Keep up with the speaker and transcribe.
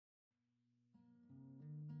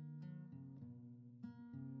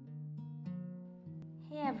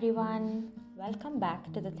everyone. Welcome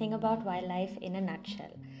back to the Thing About Wildlife in a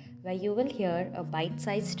Nutshell, where you will hear a bite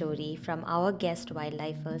sized story from our guest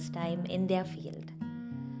wildlifers' time in their field.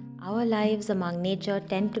 Our lives among nature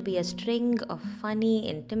tend to be a string of funny,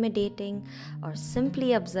 intimidating, or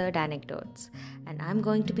simply absurd anecdotes, and I'm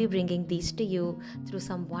going to be bringing these to you through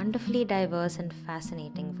some wonderfully diverse and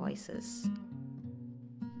fascinating voices.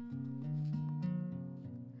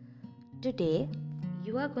 Today,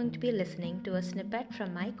 you are going to be listening to a snippet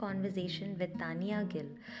from my conversation with Taniya Gill,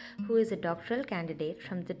 who is a doctoral candidate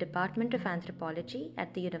from the Department of Anthropology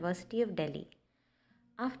at the University of Delhi.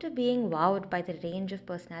 After being wowed by the range of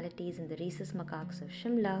personalities in the rhesus macaques of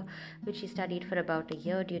Shimla, which she studied for about a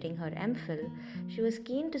year during her MPhil, she was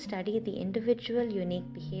keen to study the individual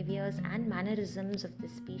unique behaviors and mannerisms of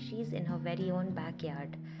this species in her very own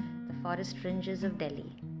backyard, the forest fringes of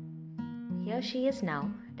Delhi. Here she is now,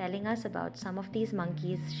 telling us about some of these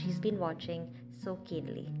monkeys she's been watching so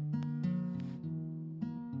keenly.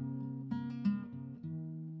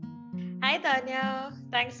 Hi Tanya,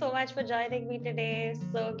 thanks so much for joining me today.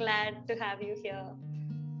 So glad to have you here.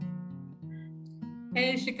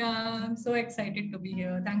 Hey Shika, I'm so excited to be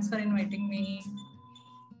here. Thanks for inviting me.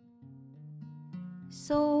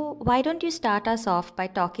 So, why don't you start us off by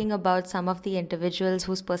talking about some of the individuals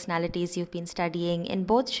whose personalities you've been studying in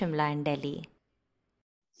both Shimla and Delhi?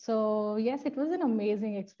 So, yes, it was an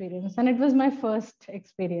amazing experience, and it was my first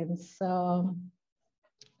experience. Yeah,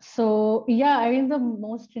 I mean, the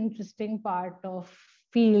most interesting part of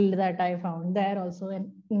field that I found there also and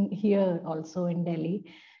here also in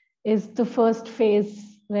Delhi is the first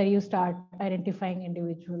phase where you start identifying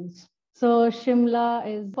individuals. So Shimla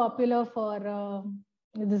is popular for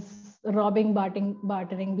this robbing,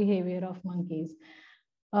 bartering behavior of monkeys,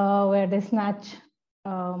 where they snatch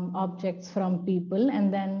objects from people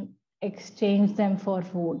and then exchange them for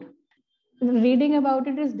food. Reading about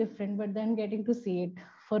it is different, but then getting to see it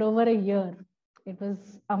for over a year, it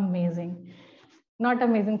was amazing. Not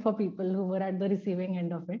amazing for people who were at the receiving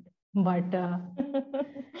end of it, but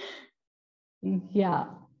yeah.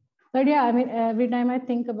 But yeah, I mean, every time I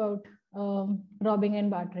think about robbing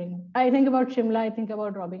and bartering, I think about Shimla, I think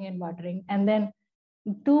about robbing and bartering, and then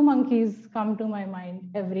two monkeys come to my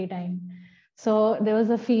mind every time. So there was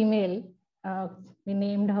a female, we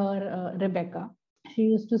named her Rebecca. She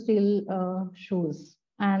used to steal shoes.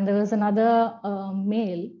 And there was another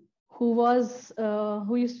male who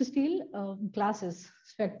used to steal glasses,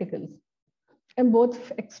 spectacles, and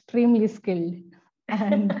both extremely skilled.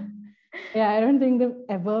 And yeah, I don't think they've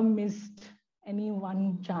ever missed any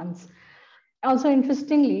one chance. Also,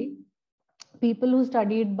 interestingly, people who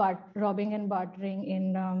studied robbing and bartering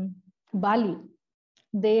in Bali,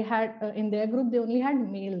 they had in their group they only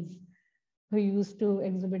had males who used to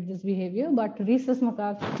exhibit this behavior, but rhesus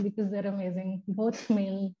macaques, because they're amazing, both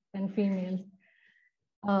male and females,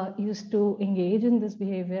 used to engage in this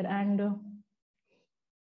behavior, and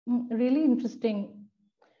really interesting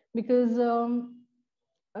because,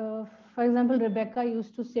 for example, Rebecca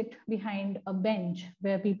used to sit behind a bench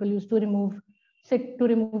where people used to sit to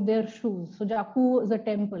remove their shoes. So Jaku is a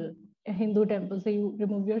temple, a Hindu temple, so you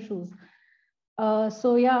remove your shoes.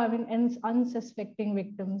 So yeah, I mean, and unsuspecting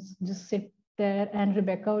victims just sit there, and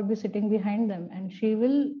Rebecca would be sitting behind them, and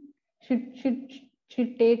she'd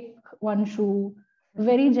take one shoe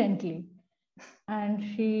very gently, and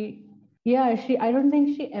I don't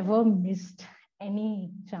think she ever missed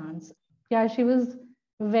any chance. Yeah, she was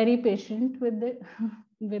very patient with it,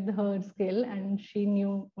 with her skill, and she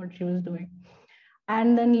knew what she was doing.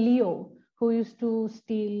 And then Leo, who used to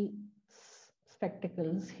steal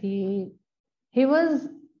spectacles, he was,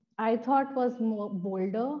 I thought, was more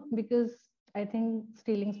bolder because I think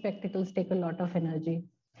stealing spectacles take a lot of energy.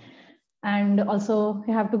 And also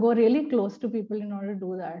you have to go really close to people in order to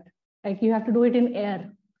do that. Like you have to do it in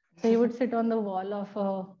air. So he would sit on the wall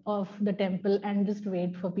of the temple and just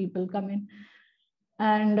wait for people come in.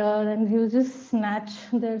 And then he would just snatch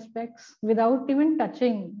their specs without even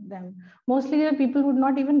touching them. Mostly the people would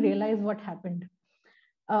not even realize what happened.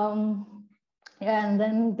 And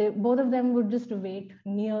then both of them would just wait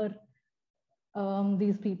near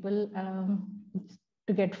these people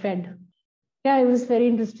to get fed. Yeah, it was very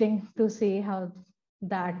interesting to see how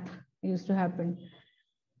that used to happen.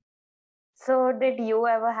 So, did you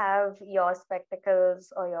ever have your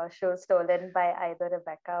spectacles or your shoes stolen by either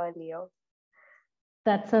Rebecca or Leo?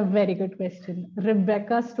 That's a very good question.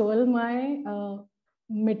 Rebecca stole my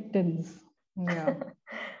mittens. Yeah.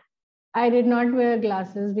 I did not wear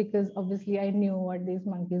glasses because obviously I knew what these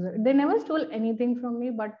monkeys were. They never stole anything from me,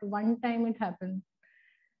 but one time it happened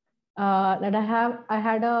that I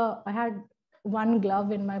had one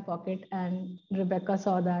glove in my pocket, and Rebecca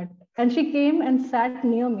saw that, and she came and sat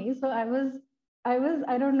near me. So I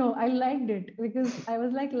don't know, I liked it because I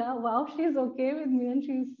was like, wow, she's okay with me and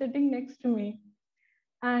she's sitting next to me.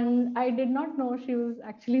 And I did not know she was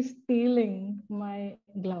actually stealing my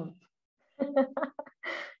glove.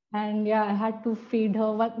 And yeah, I had to feed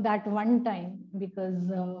her that one time because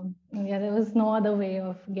yeah, there was no other way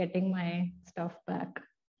of getting my stuff back.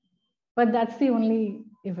 But that's the only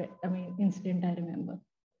incident I remember.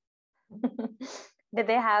 Did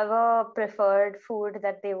they have a preferred food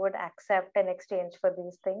that they would accept in exchange for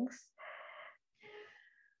these things?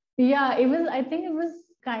 Yeah, I think it was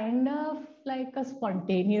kind of like a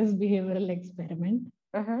spontaneous behavioral experiment.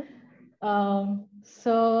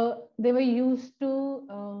 So they were used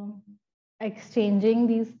to exchanging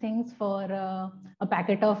these things for a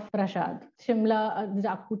packet of prasad. Shimla, the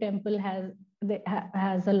Jakku temple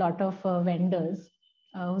has a lot of vendors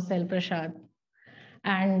who sell prasad,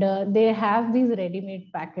 and they have these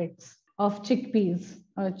ready-made packets of chickpeas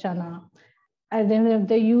or chana. And then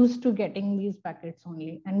they're used to getting these packets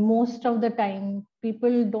only. And most of the time,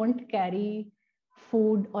 people don't carry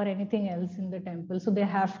food or anything else in the temple, so they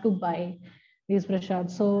have to buy these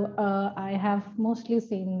prasads. So I have mostly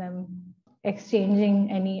seen them exchanging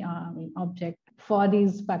any object for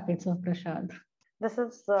these packets of prasad. This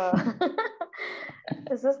is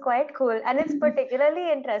this is quite cool, and it's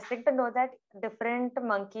particularly interesting to know that different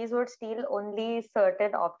monkeys would steal only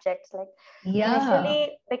certain objects. Like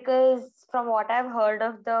initially, because from what I've heard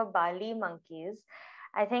of the Bali monkeys,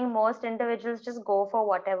 I think most individuals just go for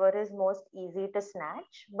whatever is most easy to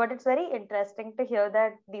snatch. But it's very interesting to hear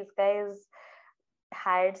that these guys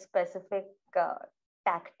had specific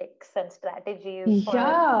tactics and strategies for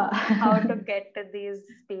how to get to these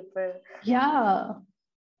people.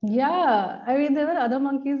 Yeah, I mean, there were other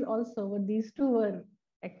monkeys also, but these two were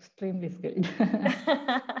extremely skilled.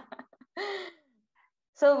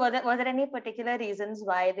 So, was there any particular reasons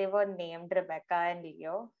why they were named Rebecca and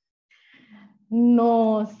Leo?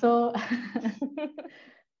 No, so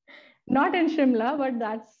not in Shimla, but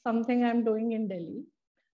that's something I'm doing in Delhi.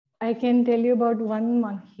 I can tell you about one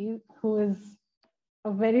monkey who is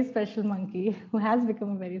a very special monkey, who has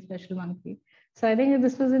become a very special monkey. So I think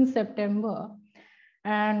this was in September,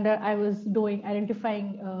 and I was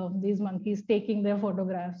identifying these monkeys, taking their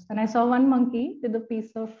photographs, and I saw one monkey with a piece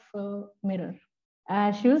of mirror.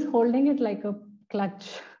 She was holding it like a clutch,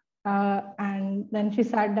 and then she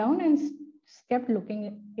sat down and kept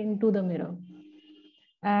looking into the mirror.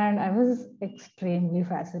 And I was extremely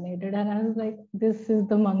fascinated, and I was like, this is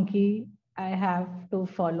the monkey I have to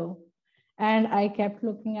follow. And I kept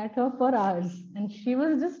looking at her for hours, and she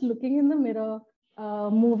was just looking in the mirror,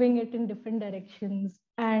 moving it in different directions.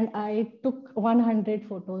 And I took 100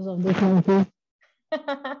 photos of this monkey.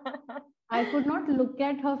 I could not look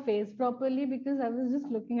at her face properly because I was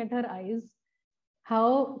just looking at her eyes.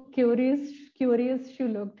 How curious she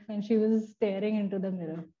looked when she was staring into the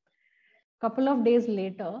mirror. Couple of days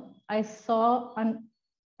later, I saw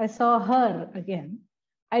her again.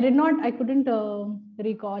 I couldn't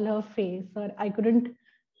recall her face, or I couldn't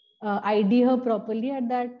ID her properly at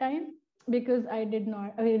that time because I did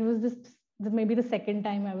not. I mean, it was just maybe the second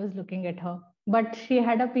time I was looking at her. But she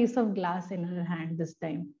had a piece of glass in her hand this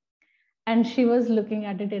time, and she was looking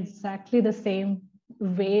at it exactly the same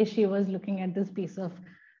way she was looking at this piece of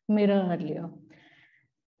mirror earlier.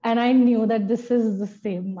 And I knew that this is the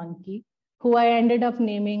same monkey, who I ended up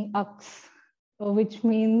naming Aks, which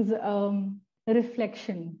means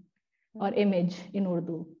reflection or image in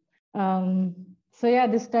Urdu. So yeah,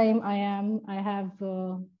 this time I'm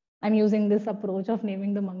using this approach of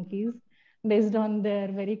naming the monkeys based on their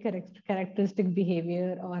very characteristic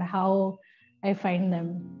behavior or how I find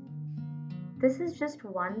them. This is just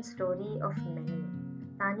one story of many.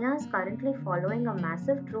 Taniya is currently following a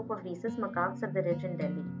massive troop of rhesus macaques at the ridge in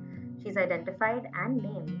Delhi. She's identified and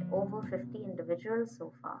named over 50 individuals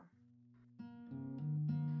so far.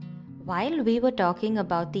 While we were talking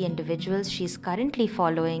about the individuals she's currently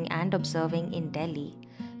following and observing in Delhi,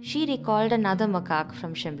 she recalled another macaque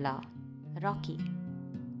from Shimla, Rocky.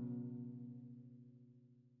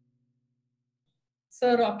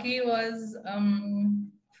 So Rocky was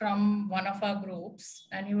from one of our groups,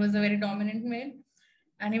 and he was a very dominant male,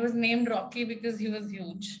 and he was named Rocky because he was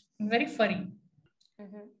huge, very furry,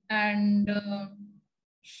 and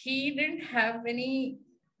he didn't have any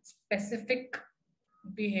specific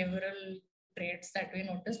behavioral traits that we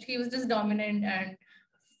noticed. He was just dominant and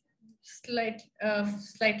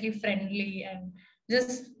slightly friendly, and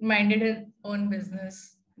just minded his own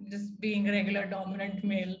business, just being a regular dominant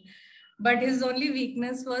male. But his only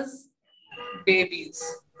weakness was babies.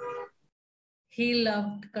 he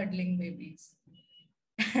loved cuddling babies.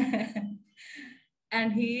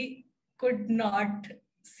 And he could not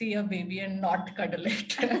see a baby and not cuddle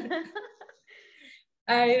it.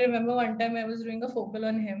 I remember one time I was doing a focal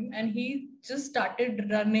on him and he just started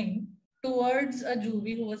running towards a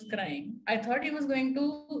juvie who was crying. I thought he was going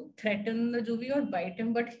to threaten the juvie or bite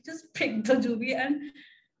him, but he just picked the juvie and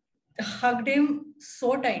hugged him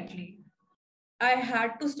so tightly. I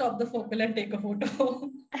had to stop the focal and take a photo.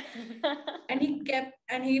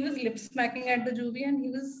 And he was lip smacking at the juvie and he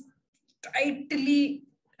was tightly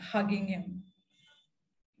hugging him,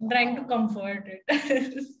 trying to comfort it.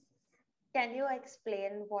 Can you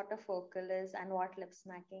explain what a focal is and what lip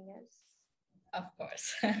smacking is? Of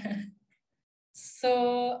course.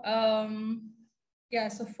 So,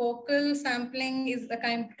 so focal sampling is the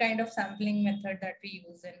kind of sampling method that we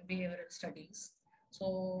use in behavioral studies.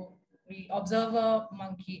 So we observe a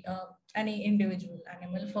monkey, any individual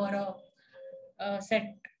animal for a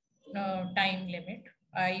set time limit.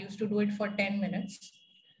 I used to do it for 10 minutes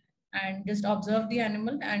and just observe the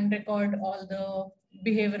animal and record all the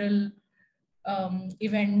behavioral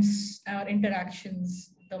events or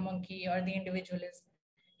interactions the monkey or the individual is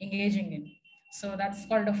engaging in. So that's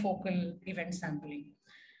called a focal event sampling.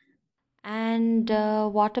 And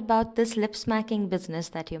what about this lip smacking business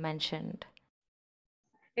that you mentioned?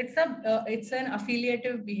 It's an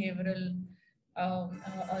affiliative behavioral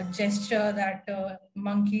gesture that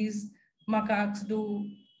macaques do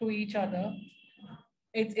to each other.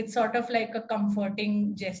 It's sort of like a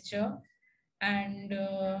comforting gesture and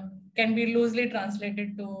can be loosely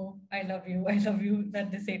translated to I love you that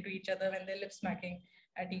they say to each other when they're lip smacking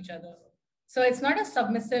at each other. So it's not a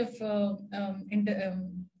submissive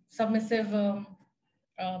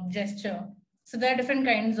gesture. So there are different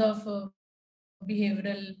kinds of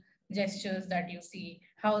behavioral gestures that you see,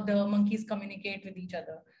 how the monkeys communicate with each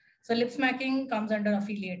other. So lip smacking comes under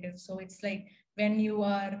affiliative. So it's like when you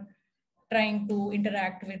are trying to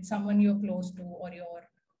interact with someone you're close to or you're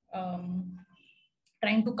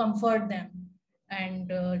trying to comfort them and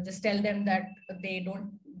just tell them that they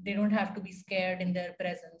don't have to be scared in their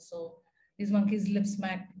presence. So these monkeys lip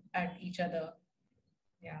smack at each other.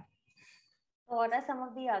 Yeah. What are some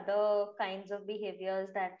of the other kinds of behaviors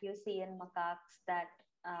that you see in macaques that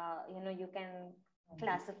you can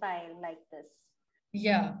classify like this?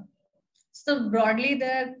 Yeah. So broadly,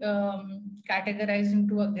 they're categorized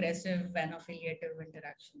into aggressive and affiliative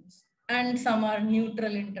interactions, and some are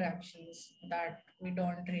neutral interactions that we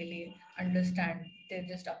don't really understand. They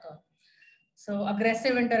just occur. So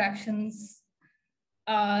aggressive interactions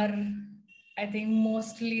are, I think,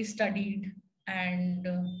 mostly studied, and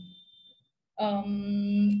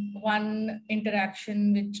one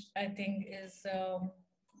interaction which I think is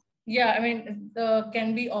yeah, I mean,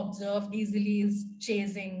 can be observed easily is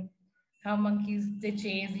chasing, how monkeys they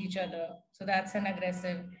chase each other. So that's an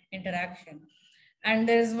aggressive interaction. And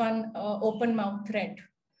there's one open mouth threat.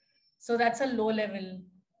 So that's a low level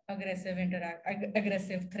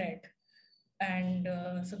aggressive threat. And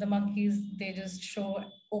so the monkeys they just show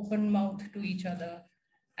open mouth to each other,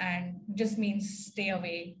 and just means stay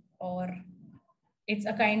away, or it's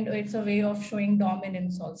a way of showing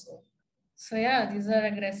dominance also. So yeah, these are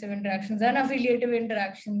aggressive interactions, and affiliative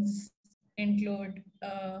interactions include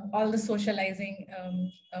all the socializing,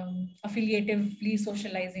 affiliatively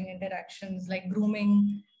socializing interactions like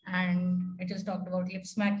grooming, and I just talked about lip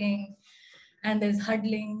smacking, and there's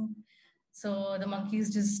huddling. So the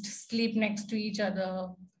monkeys just sleep next to each other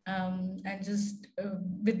and just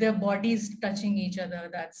with their bodies touching each other.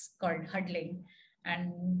 That's called huddling,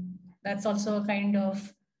 and that's also a kind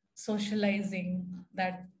of socializing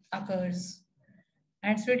that occurs,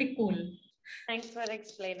 and it's pretty cool. Thanks for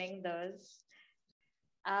explaining those.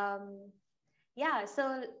 Um, yeah,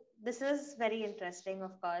 so this is very interesting,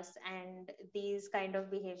 of course, and these kind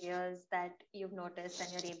of behaviors that you've noticed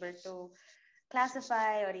and you're able to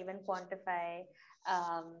classify or even quantify,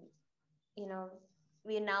 um, you know,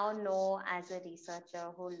 we now know as a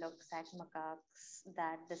researcher who looks at macaques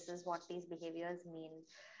that this is what these behaviors mean.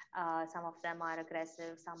 Some of them are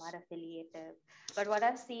aggressive, some are affiliative. But what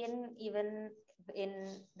I've seen, even in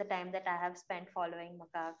the time that I have spent following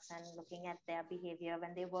macaques and looking at their behavior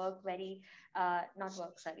when they work very, not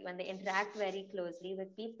work, sorry, when they interact very closely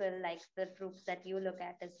with people, like the groups that you look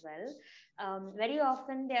at as well, very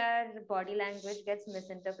often their body language gets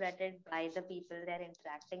misinterpreted by the people they're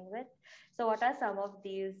interacting with. So, what are some of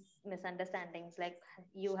these misunderstandings like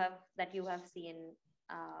you have seen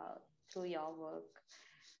through your work?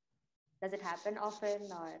 Does it happen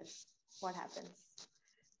often, or what happens?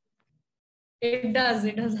 It does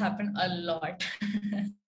happen a lot.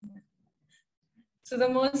 So the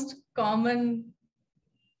most common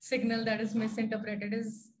signal that is misinterpreted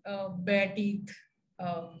is bare teeth.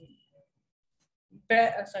 Sorry,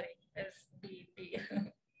 SBT.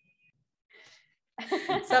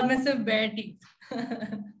 Submissive bare teeth.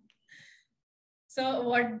 So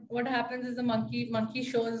what happens is the monkey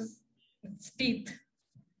shows its teeth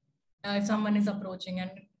if someone is approaching,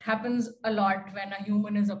 and it happens a lot when a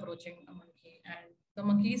human is approaching a monkey, and the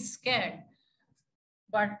monkey is scared.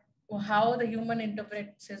 But how the human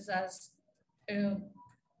interprets is as uh,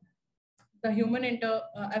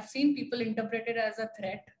 I've seen people interpret it as a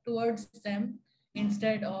threat towards them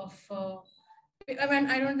instead of. I mean,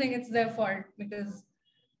 I don't think it's their fault because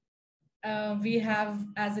we have,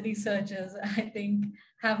 as researchers, I think,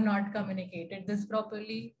 have not communicated this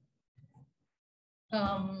properly.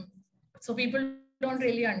 So people don't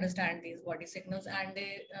really understand these body signals, and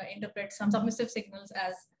they interpret some submissive signals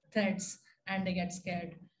as threats, and they get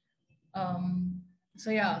scared. So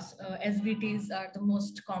yeah, SBTs are the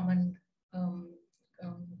most common um,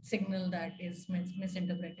 signal that is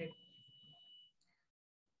misinterpreted.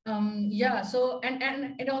 Yeah, so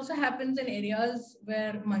and it also happens in areas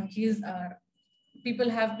where monkeys are. People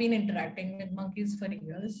have been interacting with monkeys for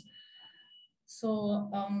years. So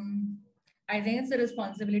I think it's the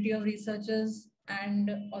responsibility of researchers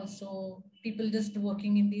and also people just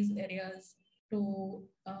working in these areas to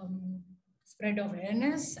spread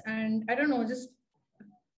awareness, and I don't know, just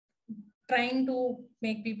trying to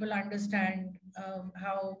make people understand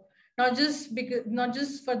how not just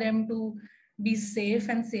for them to be safe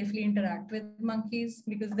and safely interact with monkeys,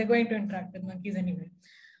 because they're going to interact with monkeys anyway,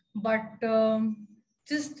 but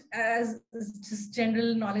just as just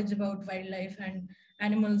general knowledge about wildlife and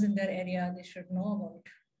animals in their area they should know about.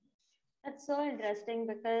 That's so interesting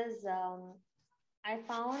because I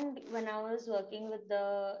found when I was working with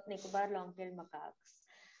the Nicobar long-tailed macaques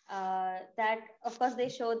that, of course, they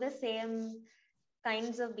show the same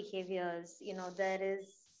kinds of behaviors. There is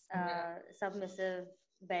Yeah. submissive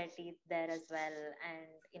bare teeth there as well, and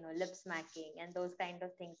lip smacking and those kind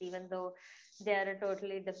of things, even though they are a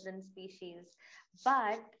totally different species.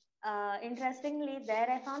 But interestingly, there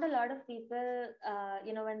I found a lot of people,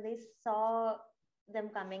 when they saw them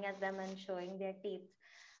coming at them and showing their teeth,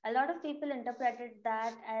 a lot of people interpreted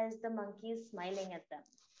that as the monkeys smiling at them.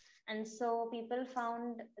 And so people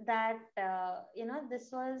found that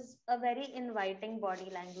this was a very inviting body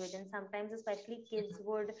language, and sometimes especially kids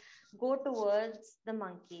would go towards the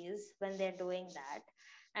monkeys when they're doing that.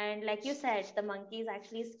 And like you said, the monkey is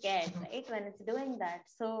actually scared, right, when it's doing that,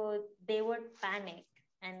 so they would panic.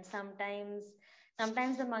 And sometimes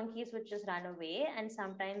the monkeys would just run away, and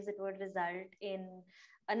sometimes it would result in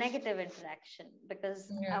a negative interaction, because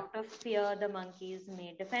Yeah. out of fear the monkeys may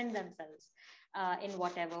defend themselves in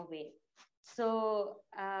whatever way. So,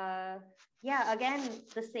 yeah, again,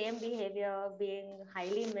 the same behavior being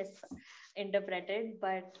highly misinterpreted,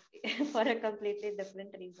 but for a completely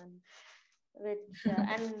different reason.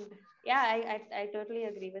 And yeah, I totally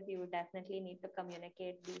agree with you. Definitely need to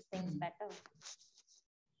communicate these things better.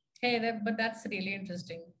 Hey, but that's really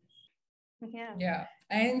interesting. Yeah. Yeah.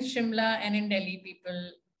 And in Shimla and in Delhi, people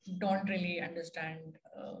don't really understand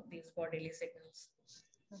these bodily signals.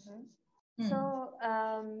 So,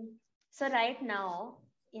 so right now,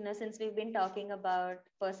 since we've been talking about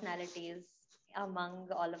personalities among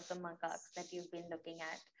all of the macaques that you've been looking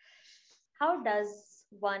at, how does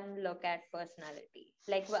one look at personality?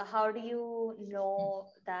 Like, how do you know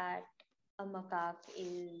that a macaque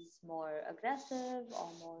is more aggressive or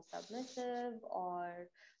more submissive, or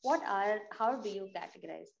how do you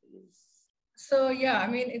categorize these? So yeah, I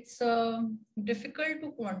mean, it's difficult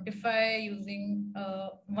to quantify using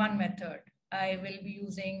one method. I will be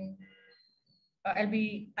using,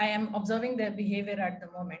 I am observing their behavior at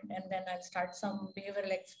the moment, and then I'll start some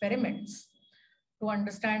behavioral experiments to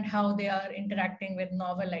understand how they are interacting with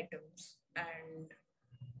novel items and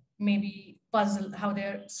maybe how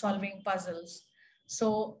they're solving puzzles.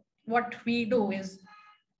 So what we do is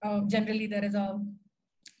generally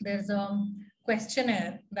there's a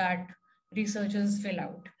questionnaire that researchers fill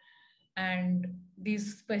out, and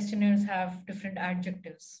these questionnaires have different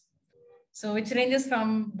adjectives, so which ranges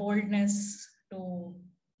from boldness to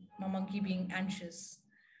a monkey being anxious,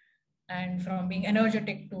 and from being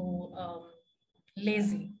energetic to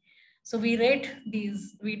lazy. So we rate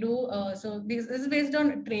these. We do this is based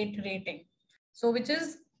on trait rating. So which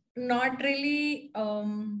is not really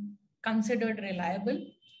considered reliable,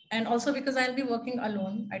 and also because I'll be working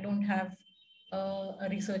alone, I don't have a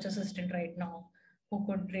research assistant right now who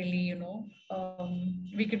could really,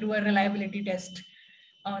 we could do a reliability test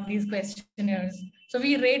on these questionnaires. So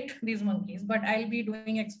we rate these monkeys, but I'll be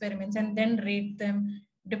doing experiments and then rate them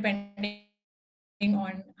depending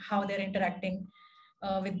on how they're interacting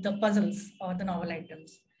with the puzzles or the novel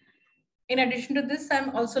items. In addition to this,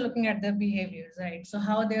 I'm also looking at their behaviors, right? So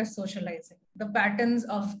how they're socializing, the patterns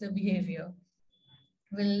of the behavior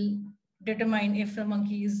will determine if the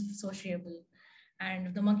monkey is sociable and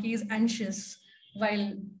if the monkey is anxious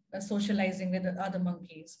while socializing with the other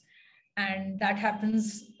monkeys. And that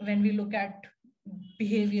happens when we look at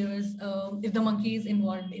behaviors, if the monkey is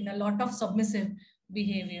involved in a lot of submissive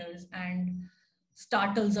behaviors and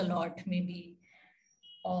startles a lot, maybe,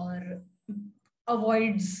 or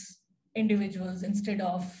avoids individuals instead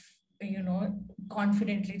of,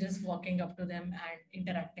 confidently just walking up to them and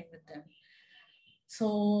interacting with them.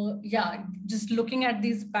 So yeah, just looking at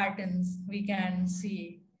these patterns, we can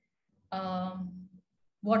see um,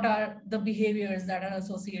 what are the behaviors that are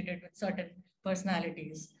associated with certain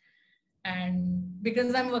personalities. And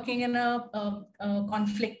because I'm working in a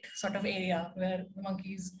conflict sort of area where the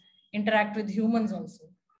monkeys interact with humans also,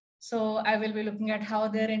 so I will be looking at how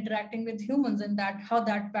they're interacting with humans and that how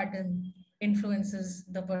that pattern influences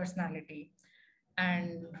the personality.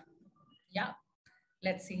 And yeah,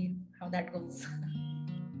 let's see how that goes.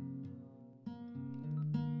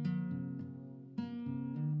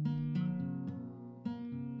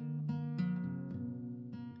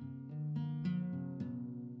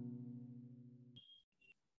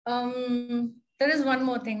 There is one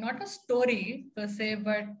more thing, not a story per se,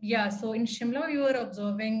 but yeah. So in Shimla, we were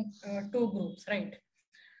observing two groups, right?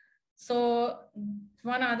 So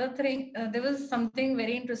one other thing, there was something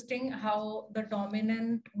very interesting how the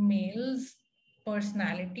dominant male's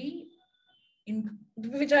personality, in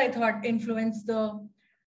which I thought influenced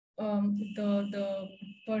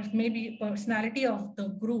maybe personality of the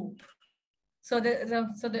group. So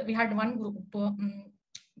we had one group.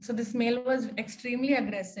 So this male was extremely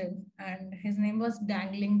aggressive, and his name was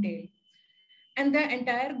Dangling Tail, and the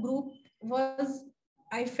entire group was,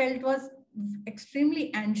 I felt, was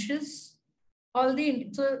extremely anxious. All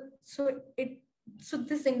the so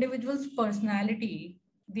this individual's personality,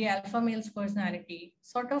 the alpha male's personality,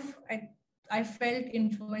 sort of I felt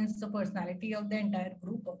influenced the personality of the entire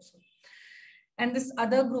group also. And this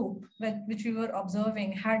other group, which we were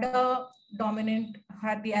observing, had the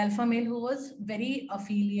alpha male who was very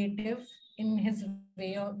affiliative in his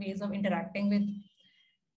ways of interacting with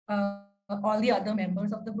all the other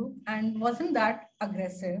members of the group, and wasn't that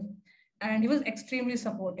aggressive, and he was extremely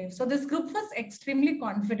supportive. So this group was extremely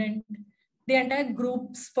confident. The entire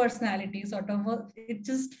group's personality sort of it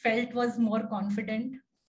just felt was more confident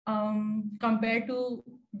compared to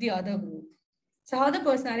the other group. So how the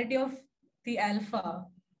personality of the alpha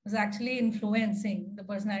was actually influencing the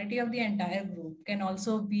personality of the entire group can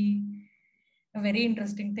also be a very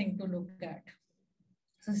interesting thing to look at.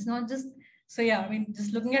 So it's not just, so yeah, I mean,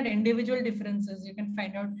 just looking at individual differences, you can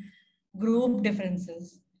find out group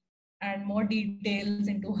differences and more details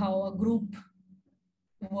into how a group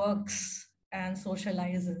works and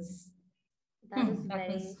socializes. That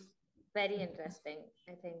is very interesting.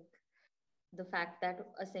 I think the fact that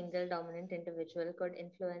a single dominant individual could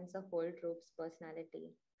influence a whole group's personality.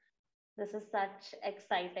 This is such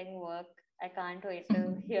exciting work. I can't wait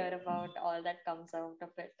to hear about all that comes out of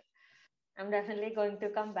it. I'm definitely going to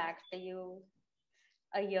come back to you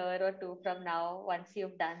a year or two from now once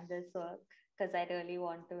you've done this work, because I really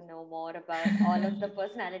want to know more about all of the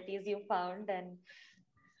personalities you found and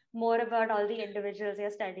more about all the individuals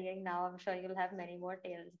you're studying now. I'm sure you'll have many more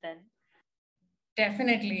tales then.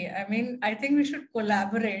 Definitely. I mean, I think we should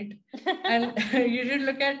collaborate and you should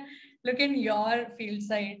look in your field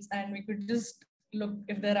sites, and we could just look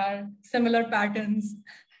if there are similar patterns.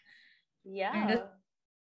 Yeah. And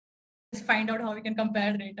just find out how we can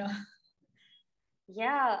compare data.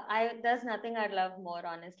 Yeah, there's nothing I'd love more,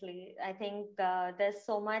 honestly. I think there's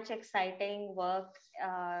so much exciting work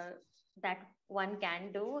that one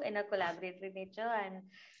can do in a collaboratory nature, and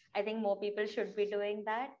I think more people should be doing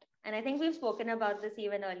that. And I think we've spoken about this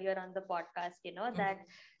even earlier on the podcast, that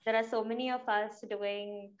there are so many of us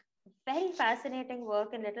doing very fascinating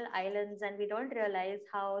work in little islands, and we don't realize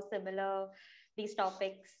how similar these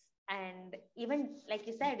topics, and even like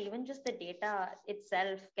you said, even just the data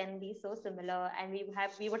itself can be so similar, and we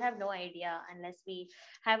would have no idea unless we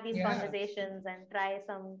have these conversations and try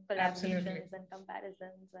some collaborations and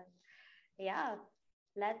comparisons. And yeah,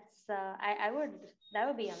 let's that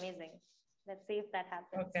would be amazing. Let's see if that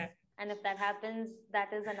happens. Okay. And if that happens,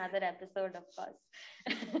 that is another episode, of course,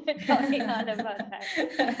 talking all about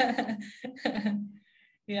that.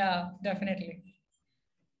 Yeah, definitely.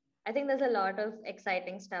 I think there's a lot of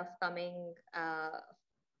exciting stuff coming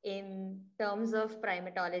in terms of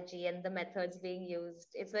primatology and the methods being used.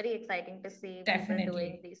 It's very exciting to see Definitely. people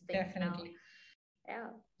doing these things Definitely. now.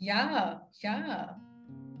 Yeah.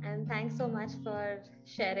 And thanks so much for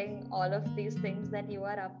sharing all of these things that you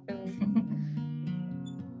are up to.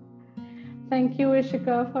 Thank you,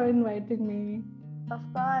 Ishika, for inviting me. Of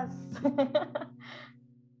course.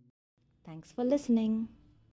 Thanks for listening.